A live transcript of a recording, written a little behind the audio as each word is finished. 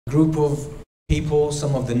group of people,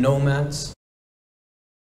 some of the nomads,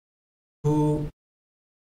 who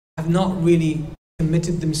have not really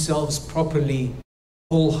committed themselves properly,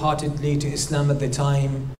 wholeheartedly to Islam at the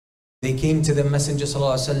time. They came to the Messenger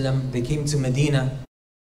ﷺ, they came to Medina,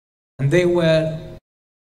 and they were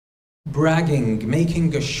bragging,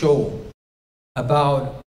 making a show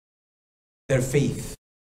about their faith.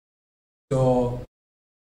 So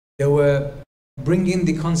they were bringing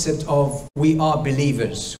the concept of, we are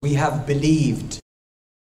believers, we have believed,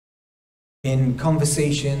 in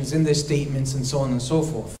conversations, in their statements, and so on and so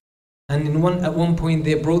forth. And at one point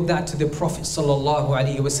they brought that to the Prophet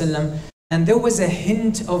ﷺ, and there was a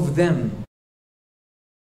hint of them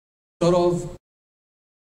sort of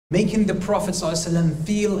making the Prophet ﷺ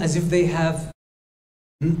feel as if they have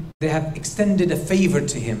extended a favor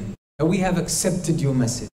to him. That we have accepted your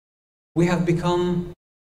message. We have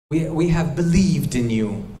believed in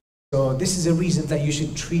you. So this is a reason that you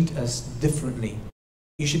should treat us differently.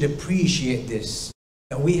 You should appreciate this,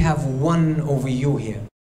 that we have won over you here.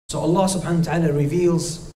 So Allah subhanahu wa ta'ala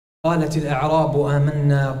reveals, قالت الأعراب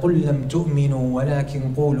آمنا قل لم تؤمنوا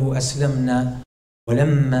ولكن قولوا أسلمنا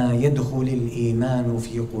ولما يدخل الإيمان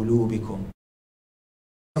في قلوبكم.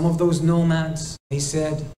 Some of those nomads, they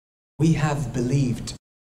said, we have believed.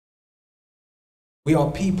 We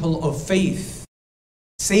are people of faith.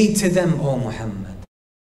 Say to them, O Muhammad,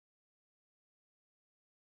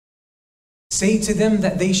 say to them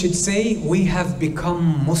that they should say, we have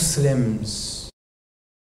become Muslims.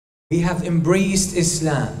 We have embraced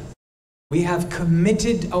Islam. We have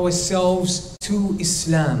committed ourselves to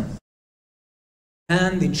Islam.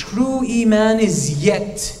 And the true Iman is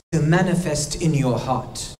yet to manifest in your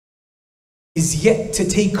heart, is yet to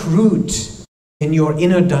take root in your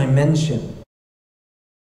inner dimension.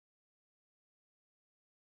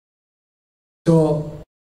 So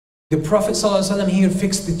the Prophet ﷺ here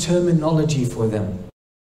fixed the terminology for them.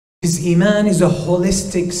 His Iman is a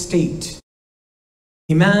holistic state.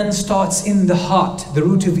 Iman starts in the heart. The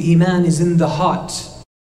root of Iman is in the heart.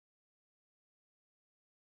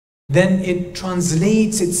 Then it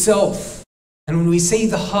translates itself. And when we say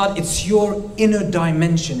the heart, it's your inner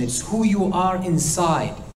dimension. It's who you are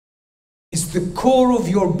inside. It's the core of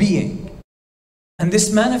your being. And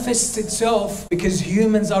this manifests itself because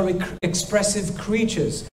humans are expressive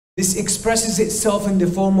creatures. This expresses itself in the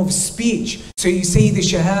form of speech. So you say the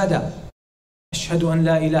Shahada. أشهد أن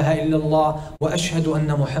لا إله إلا الله وأشهد أن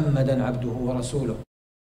محمدا عبده ورسوله.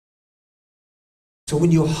 So when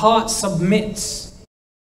your heart submits,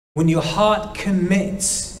 when your heart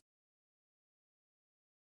commits,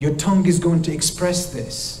 your tongue is going to express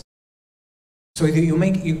this. So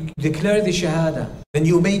you declare the Shahada, then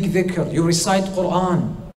you make dhikr, you recite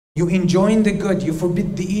Quran, you enjoin the good, you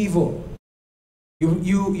forbid the evil.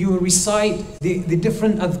 You recite the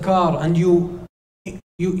different adhkar, and you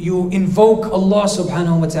invoke Allah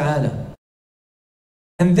subhanahu wa ta'ala.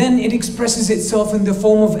 And then it expresses itself in the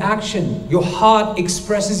form of action. Your heart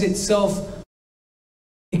expresses itself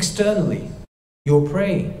externally. You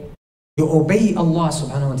pray, you obey Allah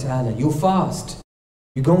subhanahu wa ta'ala, you fast,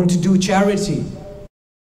 you're going to do charity,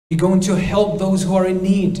 you're going to help those who are in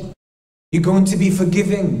need, you're going to be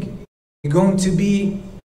forgiving, you're going to be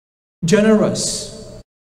generous,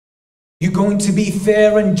 you're going to be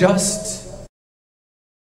fair and just.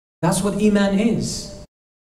 That's what Iman is.